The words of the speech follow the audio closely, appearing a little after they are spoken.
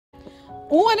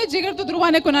હું અને જીગર તો ધ્રુવ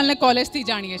અને કુનાલને કોલેજથી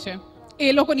જાણીએ છીએ. એ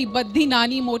લોકોની બધી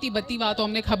નાની મોટી બધી વાતો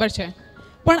અમને ખબર છે.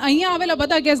 પણ અહીંયા આવેલા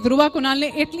બધા ગેસ્ટ ધ્રુવા કુનાલને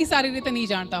એટલી સારી રીતે નહીં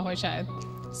જાણતા હોય શાયદ.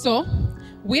 સો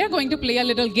we are going to play a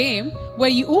little game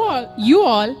where you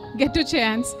all get a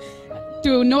chance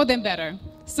to know them better.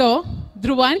 So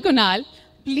Dhruva and Kunal,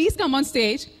 please come on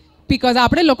stage because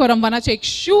આપણે લોકો રમવાના છે એક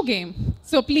શૂ ગેમ.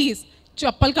 So please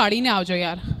ચપ્પલ કાઢીને આવજો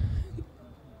યાર.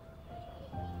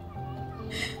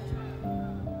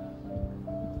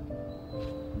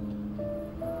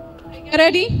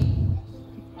 Ready?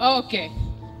 Okay.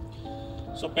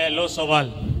 So પહેલો સવાલ,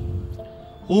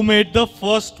 who made the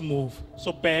first move? So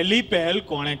પહેલી પહેલ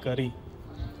કોણે કરી?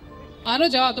 આનો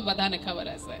જવાબ તો બધાને ખબર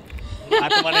હશે. આ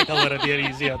તો મને ખબર હતી યાર,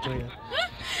 ઈઝી હતો યાર.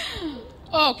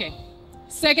 Okay.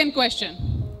 Second question.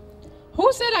 Who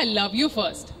said I love you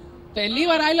first? પહેલી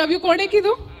વાર I love you કોણે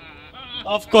કીધું?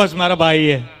 Of course મારા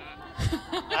ભાઈએ.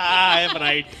 I am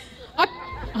right.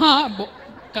 હા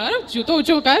કર, જૂતો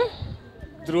ઊંચો કર.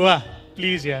 ધ્રુવા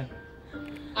પ્લીઝ યાર,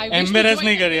 એમ્બેરેસ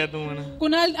નહીં કરી તું મને.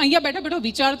 કુનાલ અહીંયા બેઠો બેઠો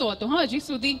વિચારતો હતો હા હજી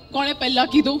સુધી કોણે પહેલા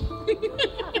કીધું.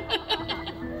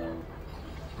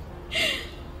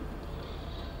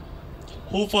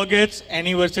 Who forgets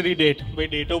anniversary date? ભાઈ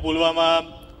ડેટો ભૂલવામાં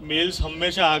મેલ્સ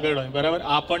હંમેશા આગળ હોય, બરાબર.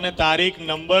 આપણને તારીખ,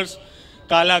 નંબર્સ,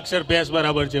 કાલા અક્ષર ભેંસ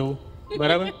બરાબર છે એવું,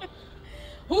 બરાબર.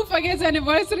 Who forgets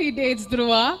anniversary dates,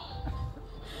 Dhruva?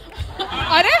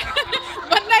 અરે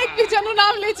બંને એકબીજાનું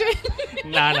નામ લે છે.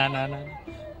 ના ના ના ના,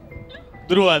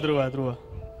 ધ્રુવા ધ્રુવા ધ્રુવા.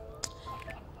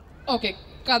 ઓકે,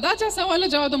 કદાચ આ સવાલનો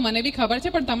જવાબ તો મને બી ખબર છે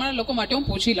પણ તમારા લોકો માટે હું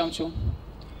પૂછી લઉં છું.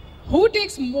 Who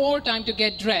takes more time to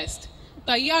get dressed?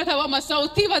 તૈયાર થવામાં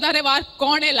સૌથી વધારે વાર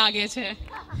કોને લાગે છે?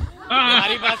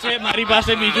 મારી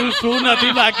પાસે બીજું શું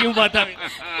નથી બાકી હું બતાવી.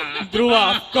 Dhruva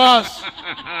of course.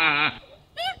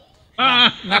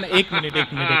 ના ના એક મિનિટ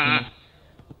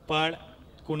પણ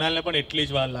કુનાલને પણ એટલી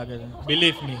જ વાર લાગે છે.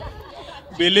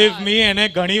 બિલીવ મી એને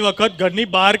ઘણી વખત ઘરની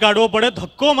બહાર કાઢવો પડે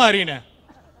ધક્કો મારીને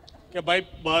કે ભાઈ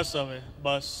બસ હવે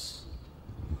બસ.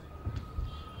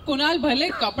 કુનાલ ભલે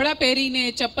કપડાં પહેરીને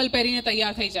ચપ્પલ પહેરીને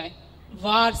તૈયાર થઈ જાય,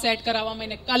 વાર સેટ કરાવવામાં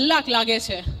એને કલાક લાગે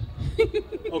છે.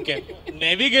 ઓકે,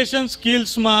 નેવિગેશન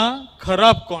સ્કિલ્સમાં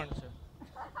ખરાબ કોણ છે?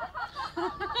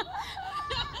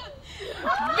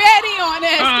 Very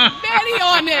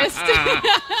honest.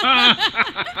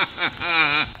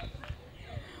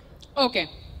 Okay.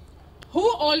 Who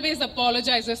always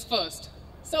apologizes first?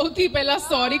 સૌથી પહેલા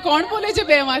સોરી કોણ બોલે છે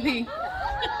બેમાંથી?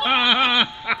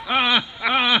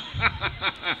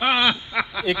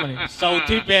 એક મિનિટ,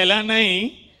 સૌથી પહેલા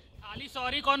નહીં, ખાલી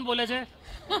સોરી કોણ બોલે છે?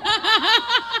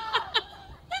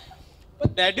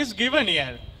 that is given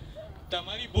યાર.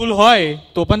 તમારી ભૂલ હોય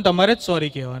તો પણ તમારે જ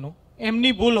સોરી કહેવાનું,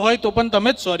 એમની ભૂલ હોય તો પણ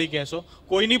તમે જ સોરી કહેશો.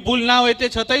 કોઈની ભૂલ ના હોય તે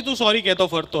છતાંય તું સોરી કહેતો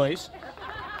ફરતો હોઈશ.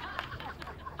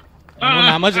 એનું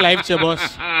નામ જ લાઈફ છે boss.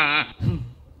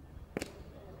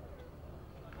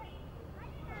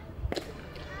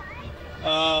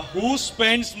 Who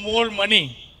spends more money?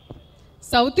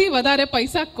 સૌથી વધારે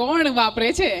પૈસા કોણ વાપરે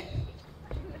છે?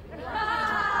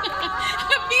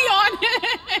 Be honest.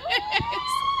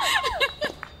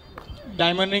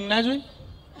 ડાયમંડ રિંગ ના જોઈ?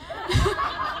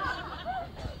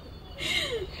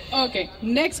 Okay,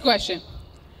 next question.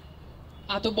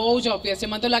 આ તો બહુ જ ઓબ્વિયસ છે.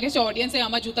 મને તો લાગે છે ઓડિયન્સ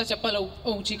આમાં જૂતા ચપ્પલ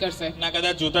ઊંચી કરશે. ના,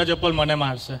 કદાચ જૂતા ચપ્પલ મને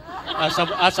મારશે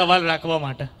આ સવાલ રાખવા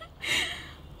માટે.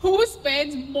 Who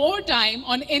spends more time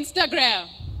on Instagram?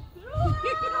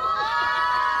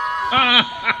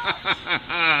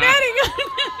 Very good.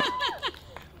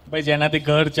 ભાઈ જેનાથી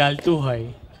ઘર ચાલતું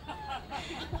હોય,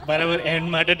 બરાબર, એન્ડ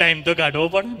માટે ટાઈમ તો કાઢવો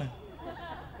પડે ને.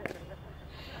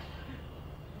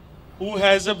 Who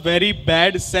has a very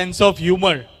bad sense of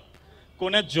humor?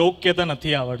 કોને જોક કહેતા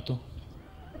નથી આવડતું?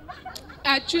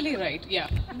 Actually right, yeah.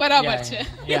 બરાબર છે.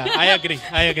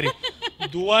 I agree.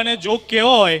 ધુવાને જોક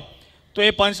કેવો હોય તો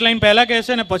એ પંચ લાઈન પહેલા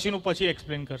કહેશે ને પછીનું પછી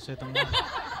એક્સપ્લેન કરશે તમને.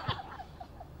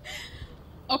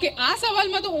 ઓકે, આ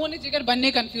સવાલમાં તો હું અને જીગર બંને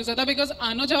કન્ફ્યુઝ હતા બીકોઝ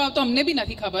આનો જવાબ તો અમને બી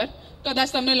નથી ખબર. કદાચ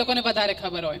તમને લોકોને વધારે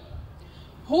ખબર હોય.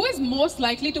 Who is most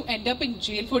likely to end up in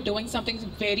jail for doing something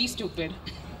very stupid?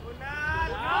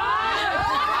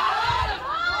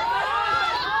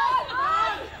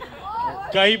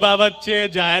 કઈ બાબત છે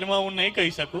જાહેરમાં હું નહીં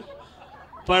કહી શકું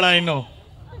પણ આઈ નો.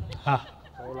 હા,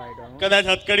 કદાચ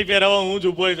હથકડી પહેરાવવા હું જ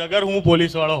ઉભો હોઈશ અગર હું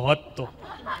પોલીસ વાળો હોત તો.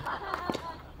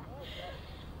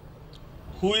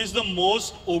 Who is the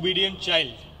most obedient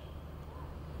child?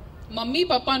 Mummy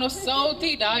પપ્પાનો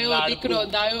સૌથી ડાયો દીકરો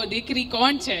ડાયો દીકરી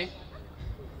કોણ છે?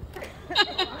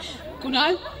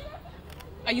 Kunal,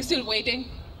 are you still waiting?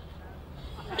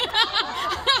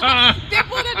 They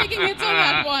both are taking hits on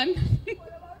that one.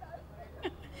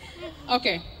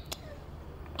 Okay.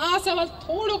 આ સવાલ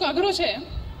થોડોક અઘરો છે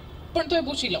પણ તોય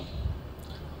પૂછી લઉં.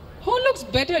 Who looks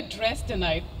better dressed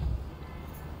tonight?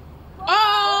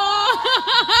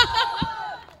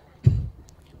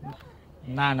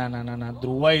 ના ના ના ના ના,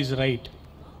 Dhruva is right.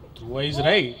 Dhruva is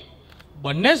right.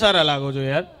 બંને સારા લાગો છો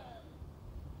યાર.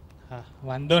 હા,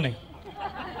 વાંધો નહીં,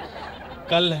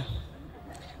 કલ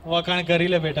વખાણ કરી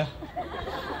લે બેટા.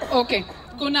 ઓકે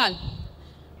કુનાલ,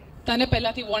 તને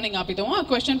પહેલાથી વોર્નિંગ આપી દઉં. હા,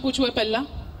 ક્વેશ્ચન પૂછવું એ પહેલા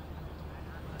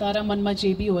તારા મનમાં જે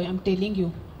બી હોય, આમ ટેલિંગ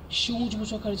યુ, શું જ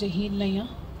ઊંચો કરજે, હીલ નહીં. હા,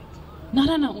 ના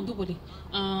ના ના, ઊંધું બોલી.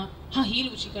 હા, હીલ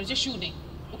ઊંચી કરજે, શું નહીં.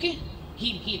 Okay,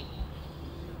 heel heel.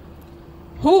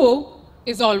 Who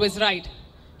is always right?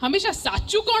 હંમેશા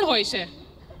સાચું કોણ હોય છે?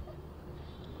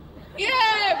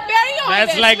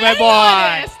 That's like my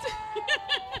boy.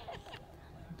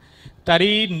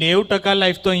 તારી 90%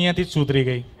 લાઈફ તો અહીંયાથી જ સુધરી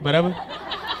ગઈ, બરાબર?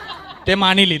 તે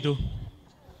માની લીધું.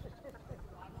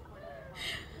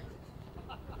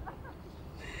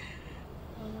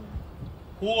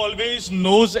 Who always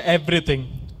knows everything?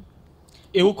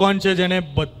 એવું કોણ છે જેને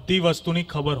બધી વસ્તુની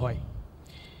ખબર હોય?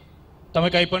 તમે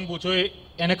કંઈ પણ પૂછો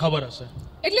એને ખબર હશે.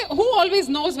 એટલે who always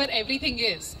knows where everything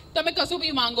is? તમે કશું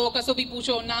બી માંગો, કશું બી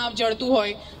પૂછો, ના જડતું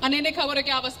હોય અને એને ખબર હોય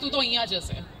કે આ વસ્તુ તો અહીંયા જ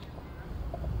હશે.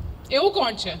 એવું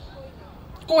કોણ છે?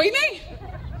 કોઈ નહીં.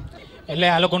 એટલે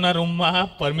આ લોકોના રૂમમાં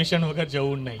પરમિશન વગર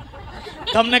જવું નહીં.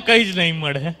 તમને કંઈ જ નહીં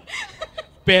મળે.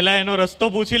 પહેલા એનો રસ્તો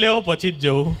પૂછી લેવો, પછી જ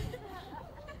જવું.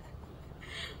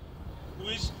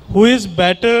 Who is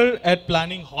better at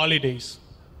planning holidays?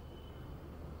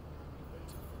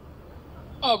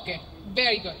 Okay,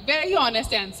 very good, very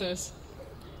honest answers.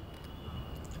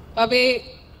 હવે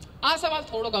આ સવાલ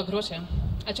થોડોક અઘરો છે,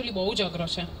 એકચ્યુઅલી બહુ જ અઘરો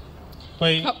છે.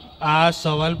 ભાઈ, આ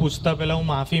સવાલ પૂછતા પહેલા હું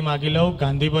માફી માંગી લઉં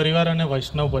ગાંધી પરિવાર અને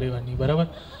વૈષ્ણવ પરિવારની, બરાબર?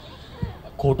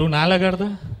 ખોટું ના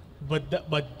લગાડતા.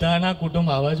 બધાના કુટુંબ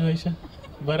આવા જ હોય છે,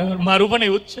 બરાબર? મારું પણ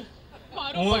એવું જ છે.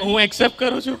 હું એક્સેપ્ટ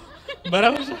કરું છું,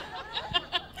 બરાબર છે?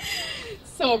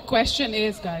 So question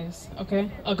is, guys, okay,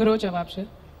 અઘરો જવાબ છે.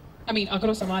 I mean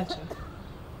અઘરો સવાલ છે.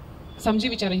 સમજી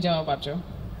વિચારીને જવાબ આપજો.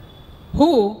 Who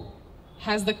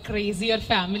has the crazier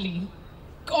family?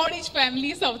 કોની જ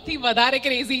ફેમિલી સૌથી વધારે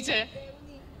ક્રેઝી છે?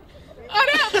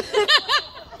 અરે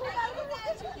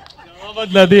જવાબ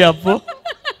જ નથી આપવો.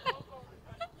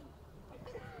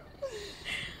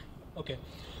 Okay,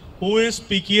 who is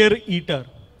pickier eater?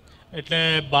 એટલે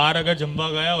બહાર અગર જમવા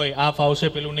ગયા હોય, આ ફાવશે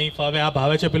પેલું નહીં ફાવે, આ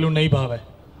ભાવે છે પેલું નહીં ભાવે.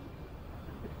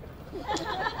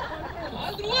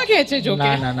 ધ્રુવા કે છે જો કે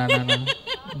ના ના ના ના ના.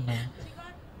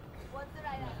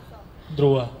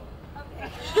 ધ્રુવા.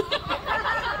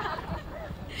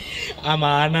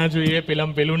 આમાં આ ના જોઈએ,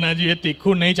 પેલું ના જોઈએ,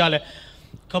 તીખું નહીં ચાલે.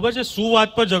 ખબર છે શું વાત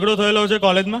પર ઝઘડો થયેલો છે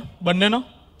કોલેજમાં બંનેનો?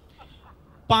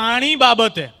 પાણી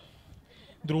બાબતે.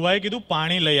 ધ્રુવાએ કીધું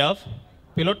પાણી લઈ આવ,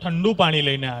 પેલો ઠંડુ પાણી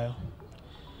લઈને આવ્યો.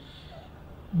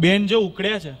 બેન જે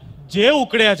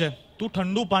ઉકળ્યા છે, તું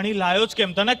ઠંડુ પાણી લાયો જ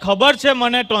કેમ? તને ખબર છે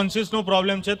મને ટોન્સિસનો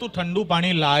પ્રોબ્લેમ છે, તું ઠંડુ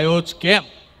પાણી લાયો જ કેમ?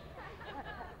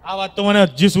 આ વાત તો મને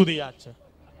હજી સુધી યાદ છે.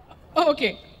 Okay,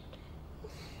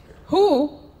 who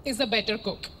is a better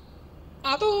cook?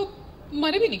 આ તો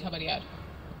મને બી નહીં ખબર યાર.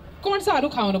 કોણ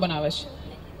સારું ખાવાનું બનાવે છે?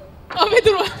 હવે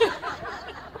ધ્રુવા.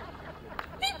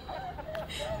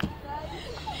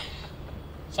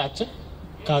 સાચે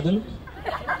કાદલું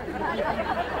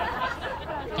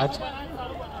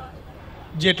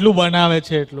જેટલું બનાવે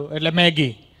છે એટલું, એટલે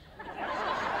મેગી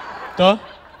તો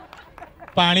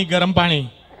પાણી, ગરમ પાણી,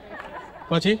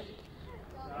 પછી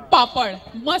પાપડ,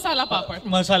 મસાલા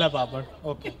પાપડ.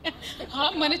 ઓકે. હા,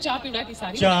 મને ચા પીવડાતી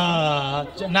સારી.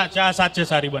 ચા સાચે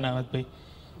સારી બનાવે ભાઈ.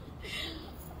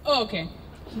 Okay,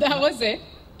 that was it.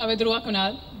 હવે Dhruva,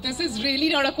 Kunal, this is really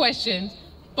not a question,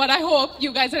 but I hope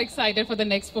you guys are excited for the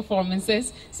next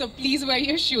performances. So please wear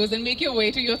your shoes and make your way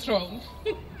to your throne.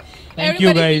 Thank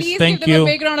you guys. Please Thank give them you.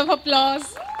 a big round of applause.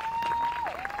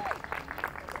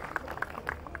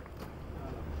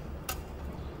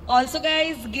 Also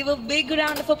guys, give a big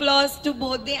round of applause to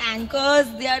both the anchors.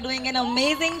 They are doing an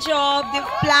amazing job.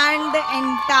 They've planned the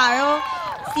entire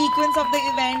sequence of the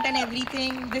event and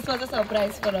everything. This was a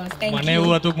surprise for us. Thank મને you. એવું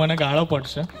હતું કે મને ગાળો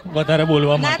પડશે વધારે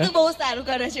બોલવા ના, માટે. તું બહુ સારું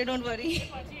કરે છે, ડોન્ટ વરી.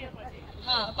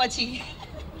 હા, પછી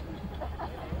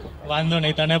વાંધો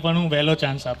નહીં, તને પણ હું વહેલો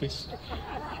ચાન્સ આપીશ.